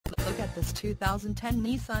with this 2010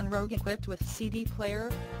 Nissan Rogue, equipped with CD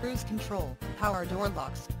player, cruise control, power door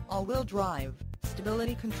locks, all-wheel drive,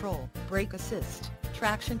 stability control, brake assist,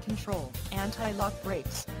 traction control, anti-lock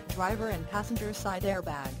brakes, driver and passenger side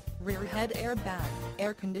airbag, rear head airbag,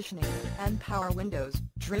 air conditioning, and power windows.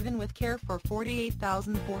 Driven with care for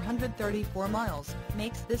 48,434 miles,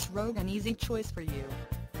 makes this Rogue an easy choice for you.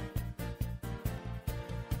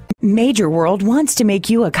 Major World wants to make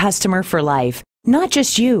you a customer for life. Not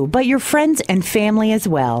just you, but your friends and family as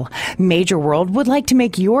well. Major World would like to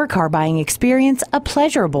make your car buying experience a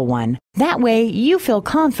pleasurable one. That way, you feel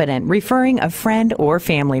confident referring a friend or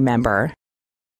family member.